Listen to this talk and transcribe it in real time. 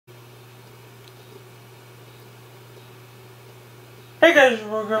Hey guys,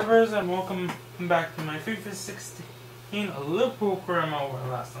 Rockers, and welcome back to my FIFA 16 Liverpool career mode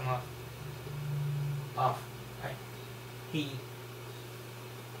where last time he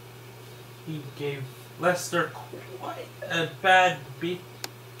gave Leicester quite a bad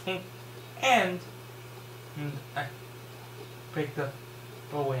beating, and I picked up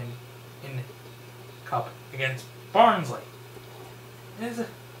a win in the cup against Barnsley.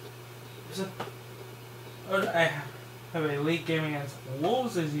 I have a league game against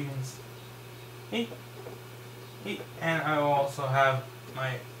Wolves, as you can see, and I will also have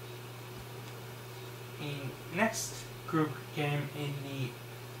my next group game in the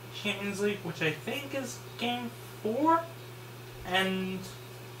Champions League, which I think is game 4, and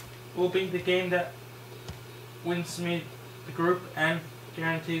will be the game that wins me the group and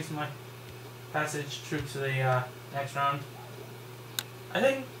guarantees my passage through to the next round.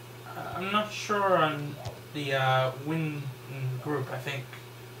 I'm not sure on the win group. I think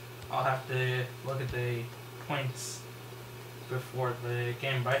I'll have to look at the points before the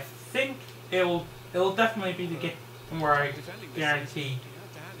game, but I think it'll definitely be the game where I guarantee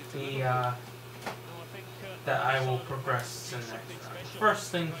that I will progress in the next round.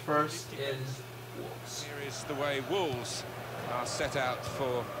 First thing first is Wolves. Here is the way Wolves are set out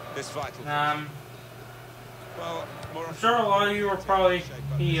for this vital. Well, I'm sure a lot of you are probably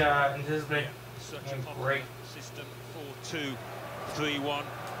anticipating great system 4-2-3-1.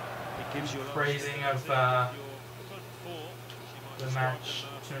 It gives you praising of the match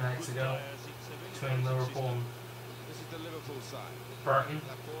 2 nights ago between Liverpool and Burton.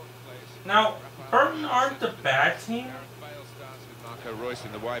 Now, Burton aren't a bad team. Marco Reus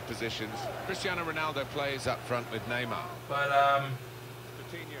in the wide positions. Cristiano Ronaldo plays up front with Neymar. But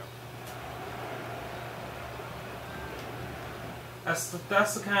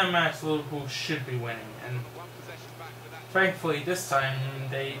that's the kind of match Liverpool should be winning, and thankfully this time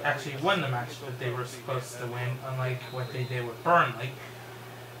they actually won the match that they were supposed to win, unlike what they did with Burnley.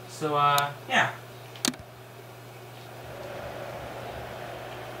 So yeah.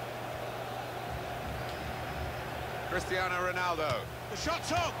 Cristiano Ronaldo. The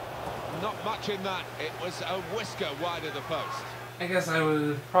shot's on! Not much in that. It was a whisker wide of the post. I guess I would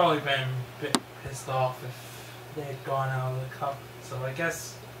have probably been a bit pissed off if they had gone out of the cup. So I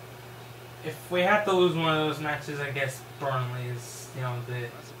guess if we had to lose one of those matches, I guess Burnley is, the That's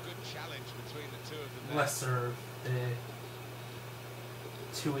a good challenge between the two of them. lesser of the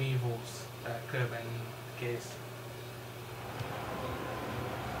two evils that could have been the case.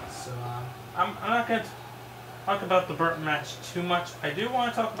 So I'm not going to talk about the Burton match too much. I do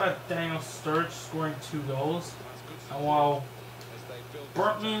want to talk about Daniel Sturridge scoring 2 goals. And while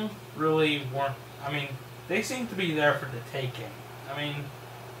Burton really weren't, they seem to be there for the taking.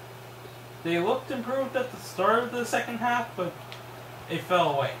 They looked improved at the start of the second half, but they fell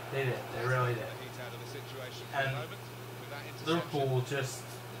away. They did. They really did. And Liverpool just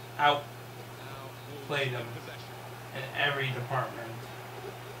outplayed them in every department.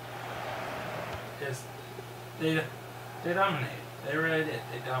 They dominated. They really did.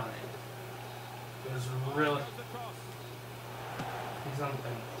 They dominated. It was really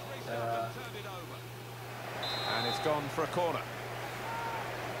something. And it's gone for a corner.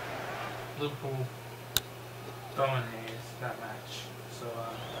 Liverpool dominated that match. So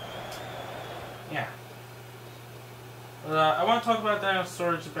yeah. I want to talk about Daniel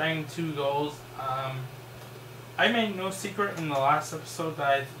Sturridge banging 2 goals. I made no secret in the last episode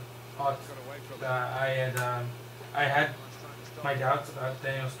that I thought that I had my doubts about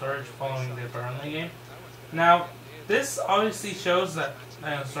Daniel Sturridge following the Burnley game. Now, this obviously shows that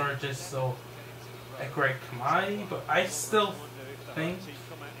Daniel Sturridge is still a great commodity, but I still think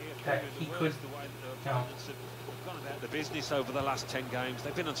that he could, the business over the last 10 games.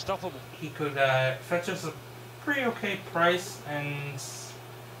 They've been unstoppable. He could fetch us a pretty okay price and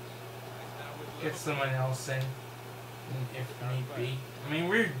get someone else in if need be. We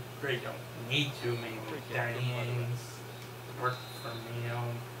really don't need to. Maybe Danny Ings, Bert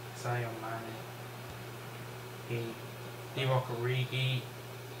Firmino, Sadio Mane, Divock Origi.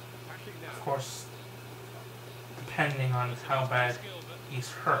 Of course, depending on how bad he's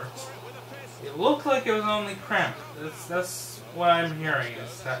hurt. It looked like it was only cramp. That's what I'm hearing,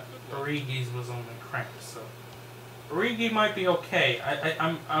 is that Origi's was only cramp. So Origi might be okay.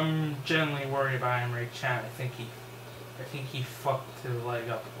 I'm genuinely worried about Emre Can. I think he fucked his leg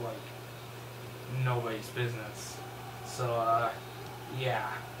up like nobody's business. So yeah,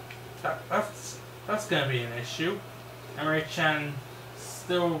 that's gonna be an issue. Emre Can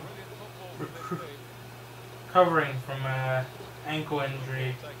still recovering from ankle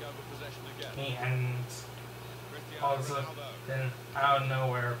injury, and all of a sudden, then out of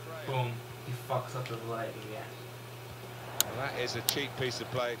nowhere, boom, he fucks up his leg again. Well, that is a cheap piece of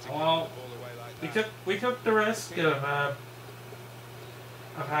play to give the Well, ball away like that. we took the risk of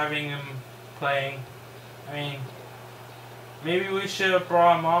having him playing. I mean, maybe we should have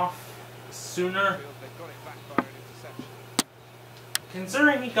brought him off sooner.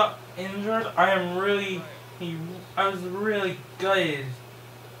 Considering he got injured, I was really gutted.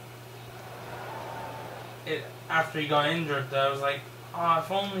 After he got injured, I was like, oh,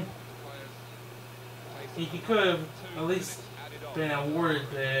 if only he could have at least been awarded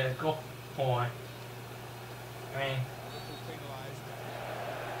the goal. I mean,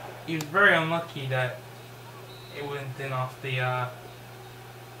 he was very unlucky that it went in off the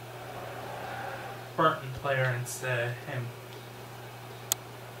Burton player instead of him.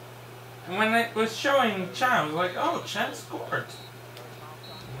 And when it was showing Chan, I was like, oh, Chan scored.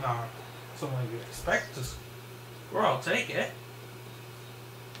 Not someone you expect to score, I'll take it.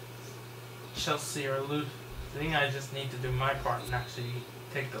 Chelsea are losing. I just need to do my part and actually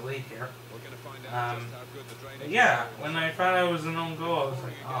take the lead here. But yeah, when I found out it was an own goal, I was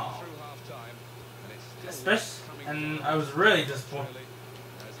like, oh. Especially, and I was really disappointed.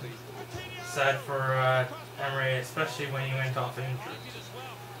 Sad for Emery, especially when he went off injured.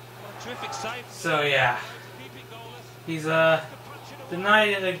 So yeah, he's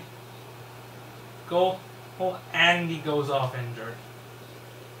denied a goal and he goes off injured.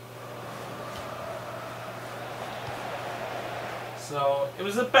 So it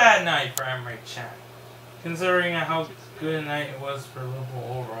was a bad night for Emery Chan. Considering how good a night it was for Liverpool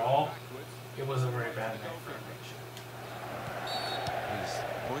overall, it was a very bad night for Emery Chan. He's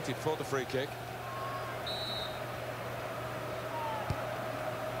pointed for the free kick.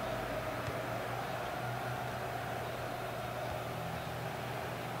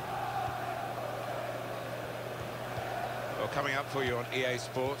 Well, coming up for you on EA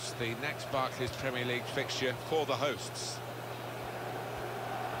Sports, the next Barclays Premier League fixture for the hosts.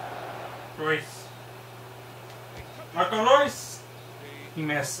 Royce. Marco Royce! He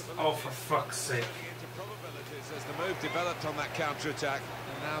missed. Oh, for fuck's sake. As the move developed on that counter-attack,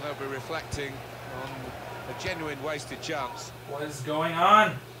 and now they'll be reflecting on a genuine wasted chance. What is going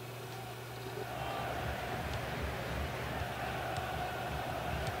on?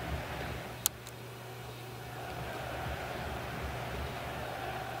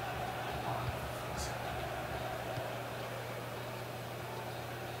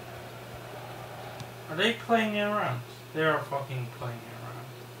 Are they playing it around? They are fucking playing it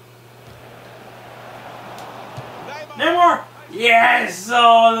around. Neymar! Yes!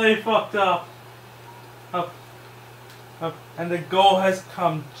 Oh, they fucked up. Up. And the goal has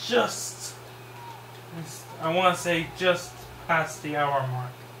come just, I want to say, just past the hour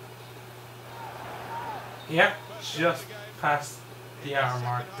mark. Yep, just past the hour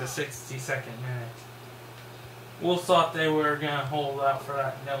mark, the 62nd minute. Wolves thought they were going to hold out for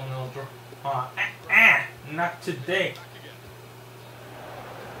that 0-0 draw. Not today.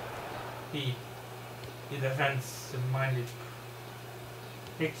 He defensive-minded.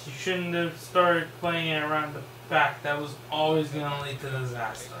 You shouldn't have started playing it around the back. That was always going to lead to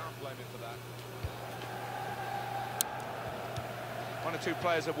disaster. One or two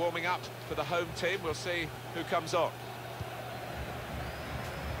players are warming up for the home team. We'll see who comes on.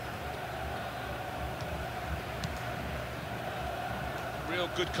 Real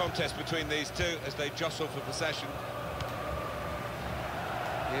good contest between these two as they jostle for possession.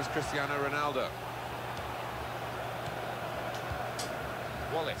 Here's Cristiano Ronaldo.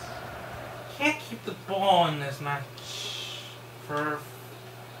 Wallace. Can't keep the ball in this match.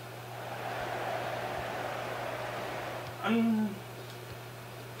 I'm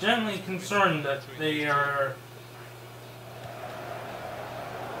generally concerned that they are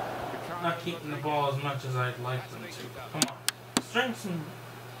not keeping the ball as much as I'd like them to. Come on. String some,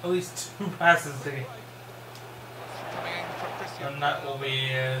 at least 2 passes to get. And that will be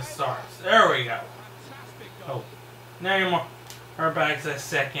starts. There we go. Oh. Neymar. Our bag's a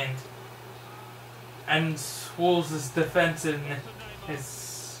second. And Wolves'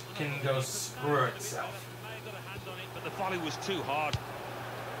 defensiveness can go screw itself. But the volley was too hard.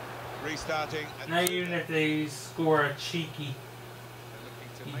 Restarting. Now even if they score a cheeky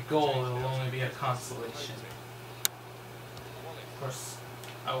goal, it'll only be a consolation. Of course,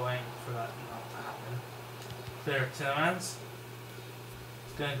 I'll aim for that not to happen. There, Tillmans.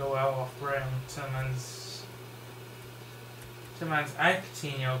 It's gonna go out off ground. Tillmans and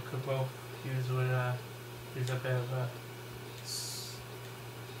Coutinho could both use a bit of a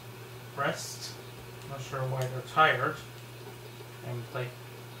rest. Not sure why they're tired. And played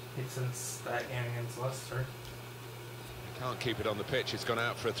it since that game against Leicester. Can't keep it on the pitch, it's gone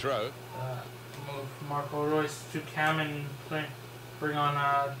out for a throw. Move Marco Royce to Cam and bring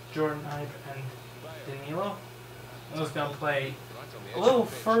on Jordan Ibe and Danilo. I was going to play a little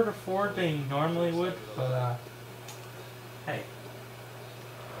further forward than you normally would, but hey,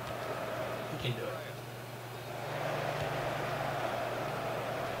 you can do it.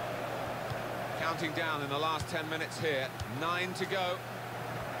 Counting down in the last 10 minutes here, 9 to go.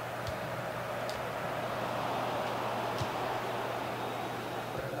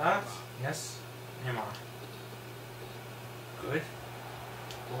 That, yes, Neymar. Good.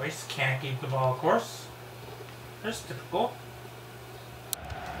 Royce can't keep the ball, of course. That's typical.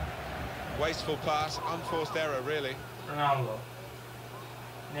 Wasteful pass, unforced error, really. Ronaldo.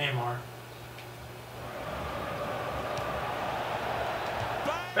 Neymar.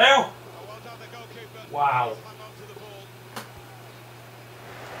 Bale! Wow.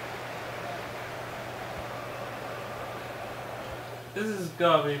 This is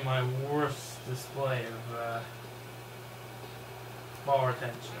gonna be my worst display of ball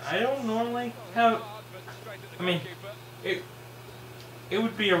retention. I don't normally have. I mean, it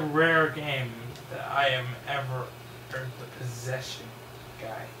would be a rare game that I am ever the possession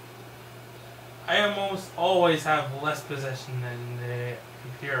guy. I almost always have less possession than the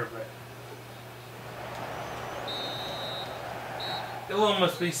computer, but it'll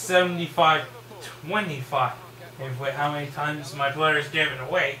almost be 75-25 with how many times my players gave it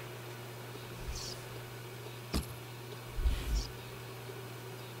away.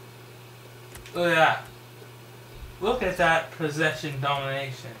 Look at that. Look at that possession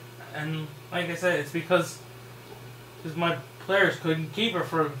domination. And like I said, it's because my players couldn't keep it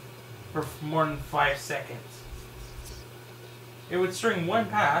for more than 5 seconds. It would string one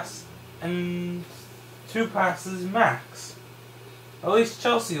pass and 2 passes max. At least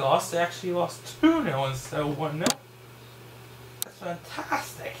Chelsea lost. They actually lost 2-0 instead of 1-0. That's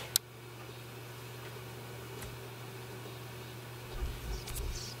fantastic.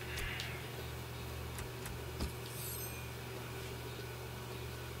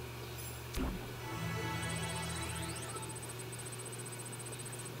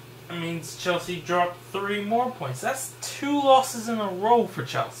 That means Chelsea dropped 3 more points. That's 2 losses in a row for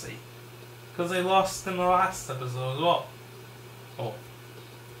Chelsea. Because they lost in the last episode as well. Oh.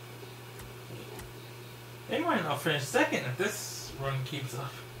 They might not finish second if this run keeps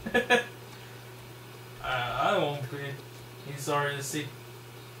up. I won't be sorry to see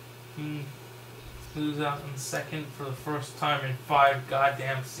lose out in second for the first time in 5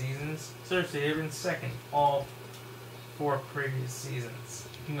 goddamn seasons. Seriously, they've been second all 4 previous seasons.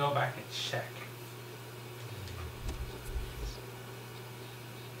 You can go back and check.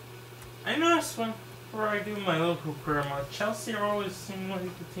 I noticed whenever I do my Liverpool career mode, Chelsea always seem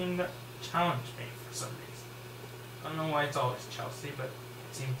like the team that challenged me for some reason. I don't know why it's always Chelsea, but it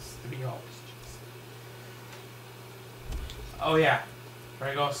seems to be always Chelsea. Oh yeah,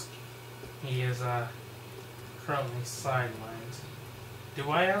 Dragos. He is currently sidelined.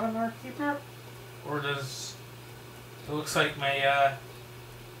 Do I have an art keeper? Or does it looks like my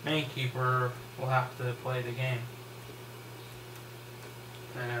main keeper will have to play the game?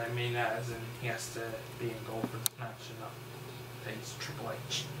 And I mean that as in he has to be in goal for this match and not that he's Triple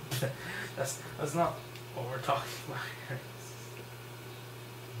H. that's not what we're talking about here.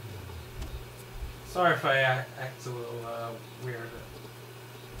 Sorry if I act a little weird.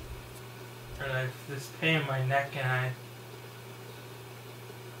 Or I have this pain in my neck and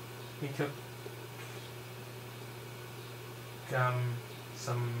we took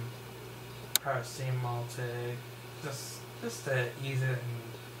some paracetamol to just to ease it and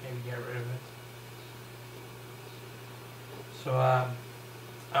maybe get rid of it. So I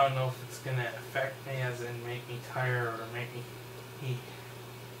don't know if it's gonna affect me as in make me tired or make me eat.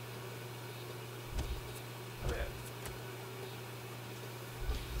 A bit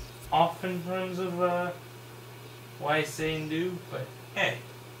off in terms of what I say and do, but hey,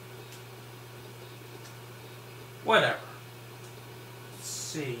 whatever. Let's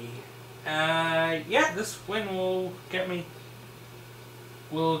see. Yeah, this win will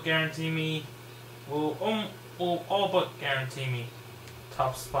guarantee me, will all but guarantee me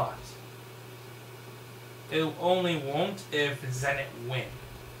top spot. It only won't if Zenit win,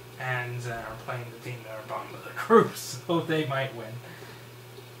 and are playing the team that are bottom of the group, so they might win.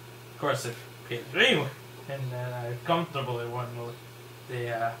 Of course, if PSG win, and then comfortably won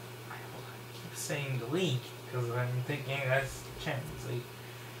the I keep saying the league because I'm thinking that's the Champions League.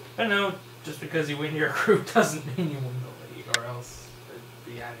 But no, just because you win your group doesn't mean you win the league, or else it'd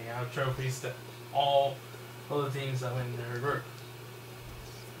be handing out trophies to all the teams that win their group.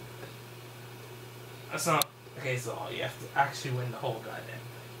 That's not Okay, so you have to actually win the whole goddamn.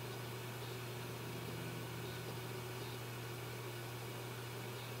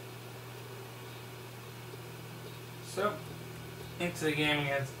 So, into the game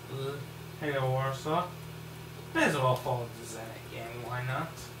against Haga Warsaw. May as well follow the Zenit game, why not?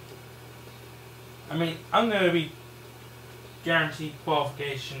 I mean, I'm going to be guaranteed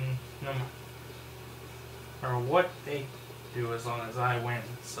qualification no matter what they do as long as I win.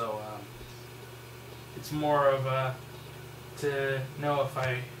 So, it's more of a to know if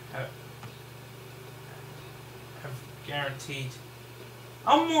I have guaranteed.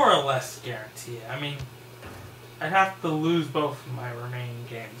 I'll more or less guarantee it. I mean, I'd have to lose both of my remaining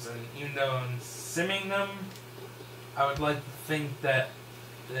games, and even though I'm simming them, I would like to think that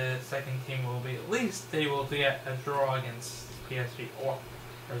the second team will be at least able to get a draw against PSV or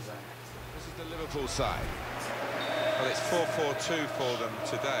Zenit. This is the Liverpool side. Well, it's 4-4-2 for them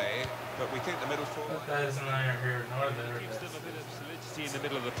today, but we think the middle four. But that is neither here nor there. Gives them a bit of solidity in the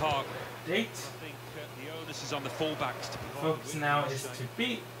middle of the park. Date. I think the onus is on the fullbacks to provide. Focus now is to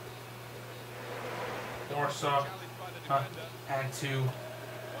beat Warsaw and to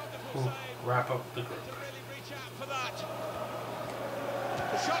wrap up the group.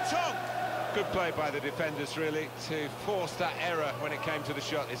 The shot's on. Good play by the defenders, really, to force that error when it came to the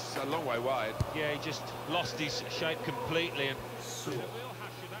shot. It's a long way wide. Yeah, he just lost his shape completely. And So,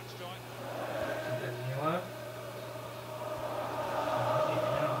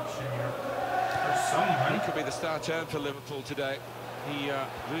 He could be the star turn for Liverpool today. he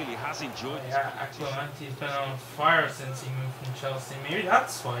really has enjoyed this. yeah, Acclimanti's been on fire since he moved from Chelsea. Maybe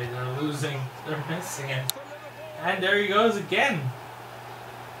that's why they're losing. They're missing him. And there he goes again.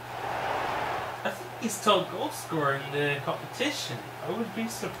 I think he's still goal scorer in the competition. I would be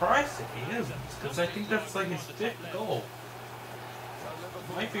surprised if he isn't, because I think that's like his 5th goal.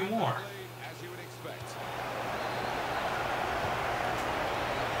 Might be more.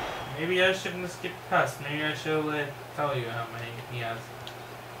 Maybe I shouldn't have skipped past. Maybe I should tell you how many he has.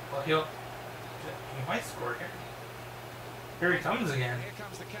 Well, he might score again. Here he comes again. Here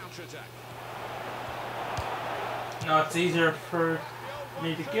comes the counter-attack. No, it's easier for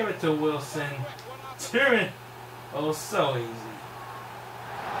me to give it to Wilson. Oh, so easy.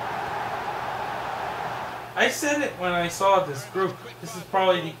 I said it when I saw this group. This is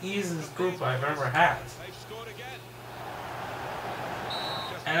probably the easiest group I've ever had.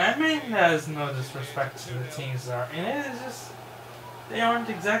 And I mean that is no disrespect to the teams that are in it. It's just they aren't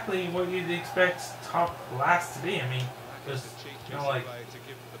exactly what you'd expect top last to be. I mean, just you know,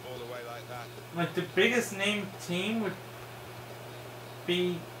 like the biggest named team would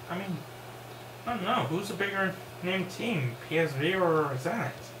be. I mean, I don't know who's a bigger named team, PSV or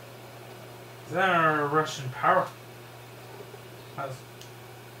Zenit. Zenit are a Russian power has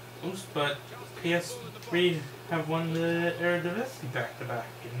boost, but PSV have won the Eredivisie back-to-back,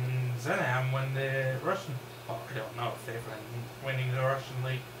 and Zenit have won the Russian. Well, I don't know if they've been winning the Russian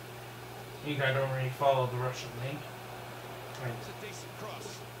league. I don't really follow the Russian league. I mean,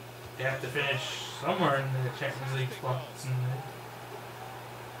 they have to finish somewhere in the Champions League spots in the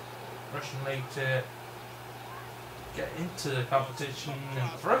Russian league to get into the competition in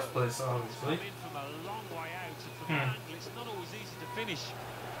the first place, obviously. It's not always easy to finish.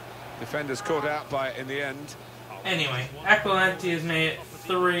 Defenders caught out by it in the end. Anyway, Aquilenti has made it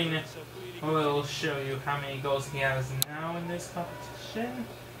 3. We'll show you how many goals he has now in this competition.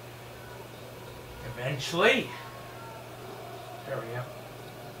 Eventually. There we go.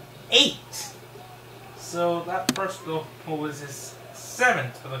 8! So that first goal was his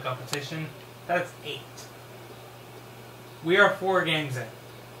 7th for the competition. That's 8. We are 4 games in.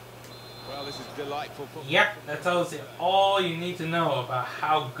 Well, this is delightful football. Yep, that tells you all you need to know about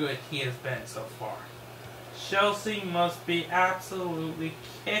how good he has been so far. Chelsea must be absolutely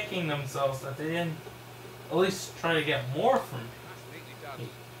kicking themselves that they didn't at least try to get more from him.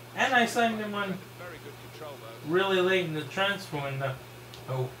 And I signed him on really late in the transfer window,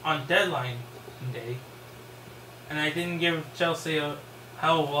 on deadline day. And I didn't give Chelsea a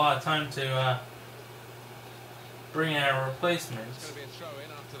hell of a lot of time to bring in a replacement. It's going to be a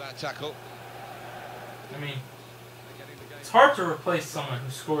throw-in after that tackle. I mean, it's hard to replace someone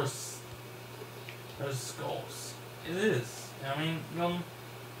who scores those goals. It is. I mean, you'll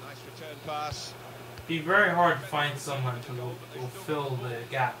Nice return pass. be very hard to find someone who will fill the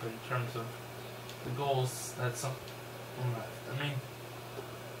gap in terms of the goals that someone left. I mean,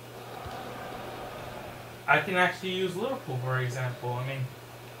 I can actually use Liverpool, for example. I mean,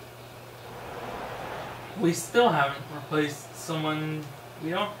 we still haven't replaced someone.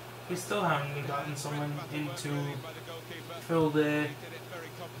 We still haven't gotten someone in to fill the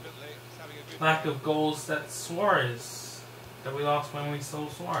lack of goals that we lost when we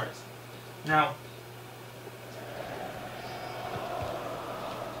sold Suarez. Now,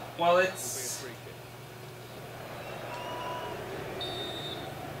 while it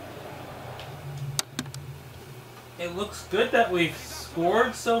looks good that we've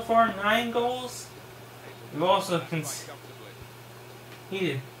scored so far 9 goals, we've also conceded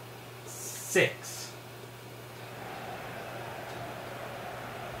 6.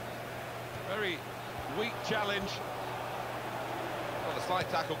 Very weak challenge. Well, the slight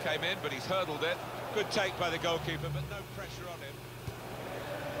tackle came in, but he's hurdled it. Good take by the goalkeeper, but no pressure on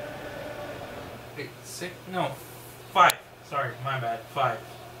him. 6? No, 5. Sorry, my bad. 5.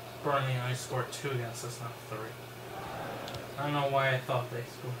 Burnley only scored 2 against us, not 3. I don't know why I thought they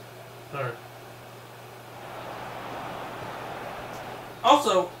scored 3rd.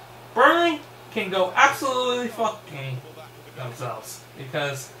 Also, Burnley can go absolutely fucking themselves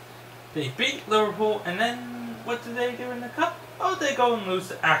because they beat Liverpool, and then what did they do in the cup? Oh, they go and lose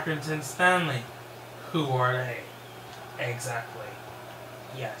to Accrington Stanley. Who are they? Exactly.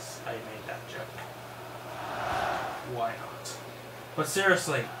 Yes, I made that joke. Why not? But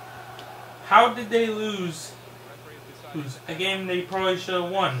seriously, how did they lose a game they probably should have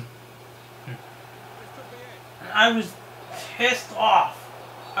won? And I was pissed off.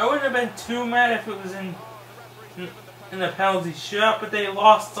 I wouldn't have been too mad if it was in the penalty shootout, but they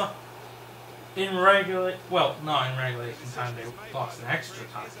lost in regular. Well, not in regulation time. They lost in extra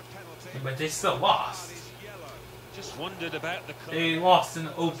time, but they still lost. Just wondered about the. They lost in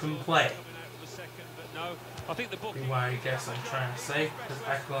open play. I think the book. What I guess I'm trying to say, because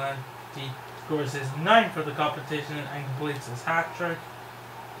Ekland scores his 9th for the competition and completes his hat trick.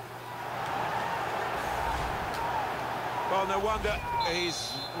 Well, no wonder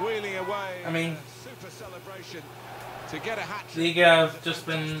he's wheeling away. I mean, super celebration to get a hat trick. Liga have just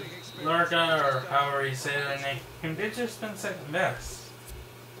been Lurga, or however you say their name. They've just been second best.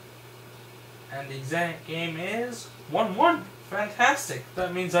 And the exact game is 1-1. Fantastic.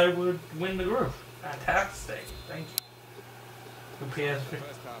 That means I would win the group. Fantastic. Thank you.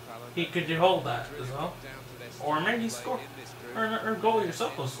 Could you hold that as well? Or maybe score or goal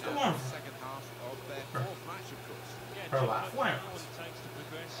yourselves. Come on. Or laugh. Why not?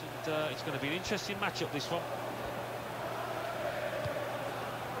 It's going to be an interesting matchup, this one.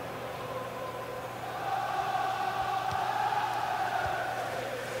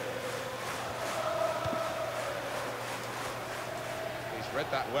 He's read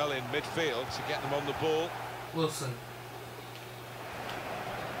that well in midfield to get them on the ball. Wilson.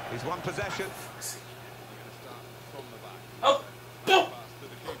 He's won possession. Oh! No!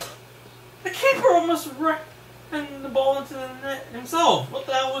 The keeper almost ran the ball into the net himself. What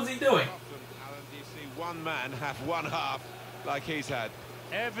the hell was he doing? Alan, do you see one man have one half like he's had?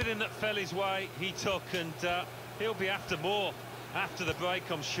 Everything that fell his way, he took, and he'll be after more after the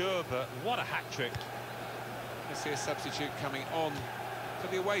break, I'm sure. But what a hat-trick. I see a substitute coming on for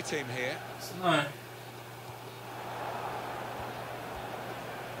the away team here. No.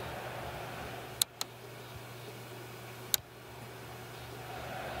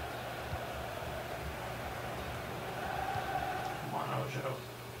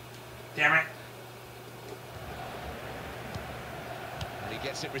 Damn it. And he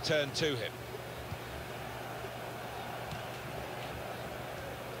gets it returned to him.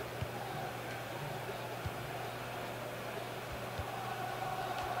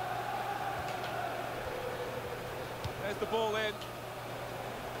 There's the ball in.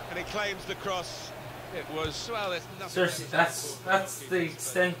 And he claims the cross. It was, well, it's nothing. Seriously, that's the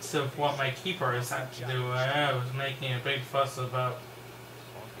extent of what my keeper has had to do. I was making a big fuss about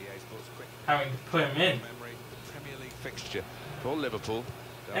having to put him in. Premier League fixture for Liverpool.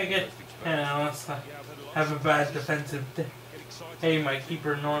 I get, unless I have a bad defensive day. Hey, my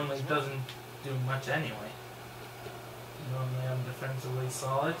keeper normally doesn't do much anyway. Normally I'm defensively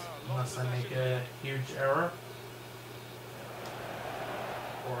solid, unless I make a huge error.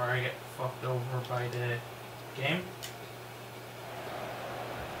 Or I get fucked over by the game.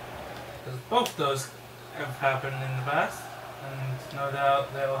 Because both those have happened in the past. And no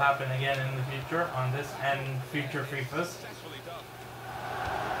doubt they'll happen again in the future on this and future Fifas.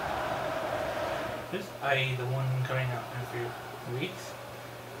 Is I the one coming out in a few weeks?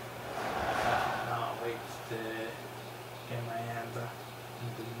 Not wait to get my hands on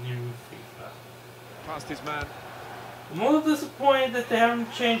the new FIFA. Past his man. I'm a little disappointed that they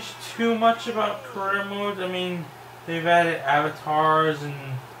haven't changed too much about career mode. I mean, they've added avatars and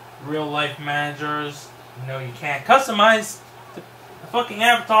real life managers. You know, you can't customize the fucking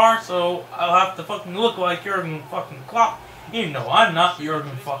avatar, so I'll have to fucking look like Jurgen fucking Klopp, even though I'm not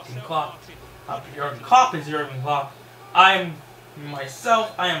Jurgen fucking Klopp. Jurgen Klopp is Jurgen Klopp. I'm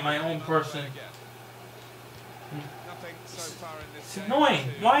myself. I am my own person. It's annoying.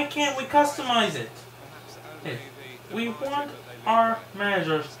 Why can't we customize it? We want our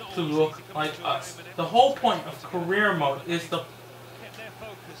managers to look like us. The whole point of career mode is the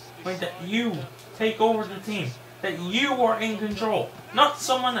point that you take over the team. That you are in control. Not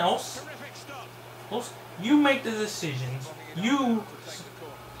someone else. You make the decisions. You...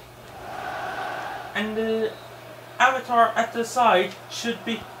 And the avatar at the side should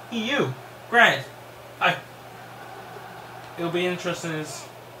be you. Granted, it'll be interesting to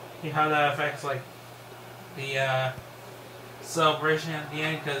see how that affects like the celebration at the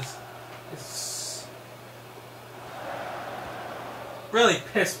end, because it's really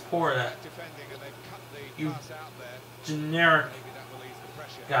piss poor that you generic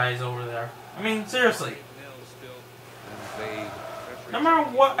guys over there. I mean, seriously. No matter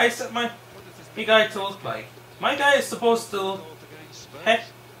what I set my guy to look like, my guy is supposed to look heck,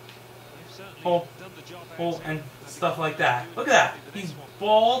 and stuff like that. Look at that. He's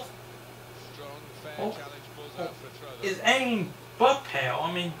bald. Is any but pale.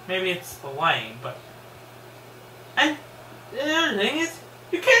 I mean, maybe it's the lighting, but... And the other thing is,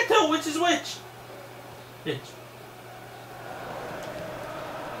 you can't tell which is which.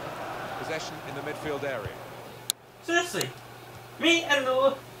 Possession in the midfield area. Seriously. Me and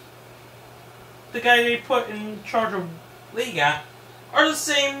the guy they put in charge of Liga are the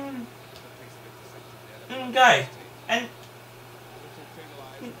same guy. And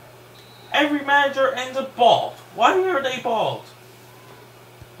every manager ends up bald. Why are they bald?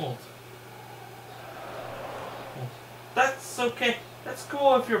 That's okay. That's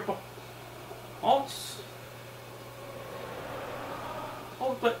cool if you're bald.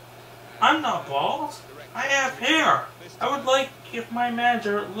 But I'm not bald. I have hair. I would like if my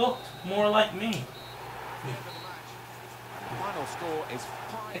manager looked more like me. Final score is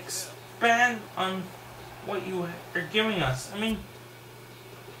 5-0. Expand on what you are giving us. I mean,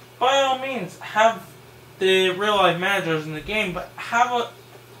 by all means, have the real life managers in the game, but have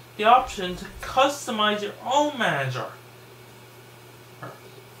the option to customize your own manager.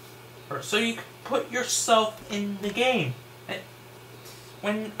 So you can put yourself in the game. And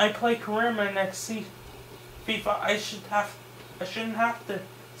when I play career mode next FIFA, I shouldn't have to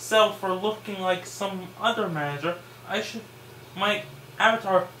sell for looking like some other manager. My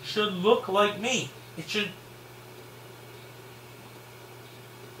avatar should look like me. It should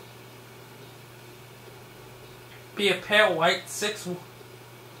be a pale white 6'1"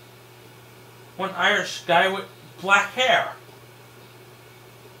 Irish guy with black hair.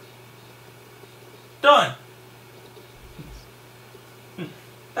 Done.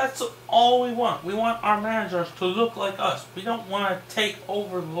 That's all we want. We want our managers to look like us. We don't want to take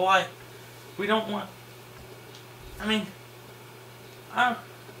over the life. We don't want... I mean... I'm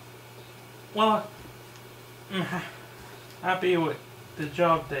happy with the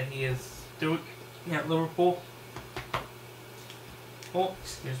job that he is doing at Liverpool. Oh,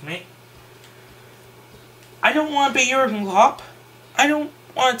 excuse me. I don't want to be Jurgen Klopp. I don't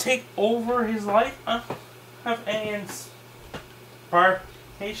want to take over his life. I don't have any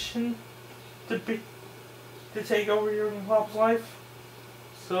inspiration to take over Jurgen Klopp's life.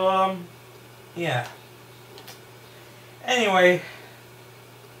 So, yeah. Anyway,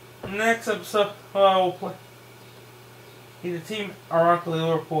 next episode, we'll play the team ironically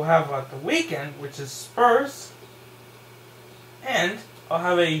Liverpool have at the weekend, which is Spurs. And I'll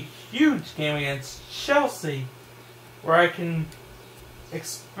have a huge game against Chelsea, where I can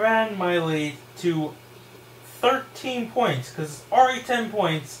expand my lead to 13 points, because it's already 10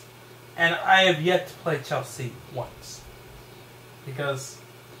 points, and I have yet to play Chelsea once, because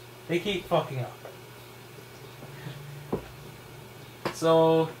they keep fucking up.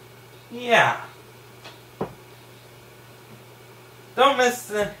 So, yeah. Don't miss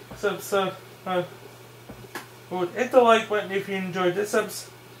the episode. Hit the like button if you enjoyed this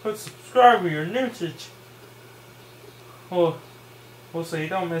episode. Subscribe if you're new to so you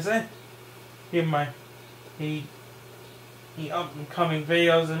don't miss it. Give my the up and coming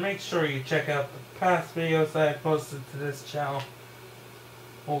videos, and make sure you check out the past videos that I posted to this channel.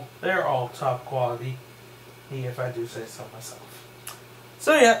 Well, they're all top quality, if I do say so myself.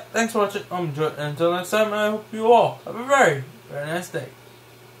 So yeah, thanks for watching. Until next time, I hope you all have a very, very nice day.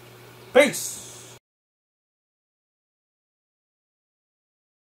 Peace!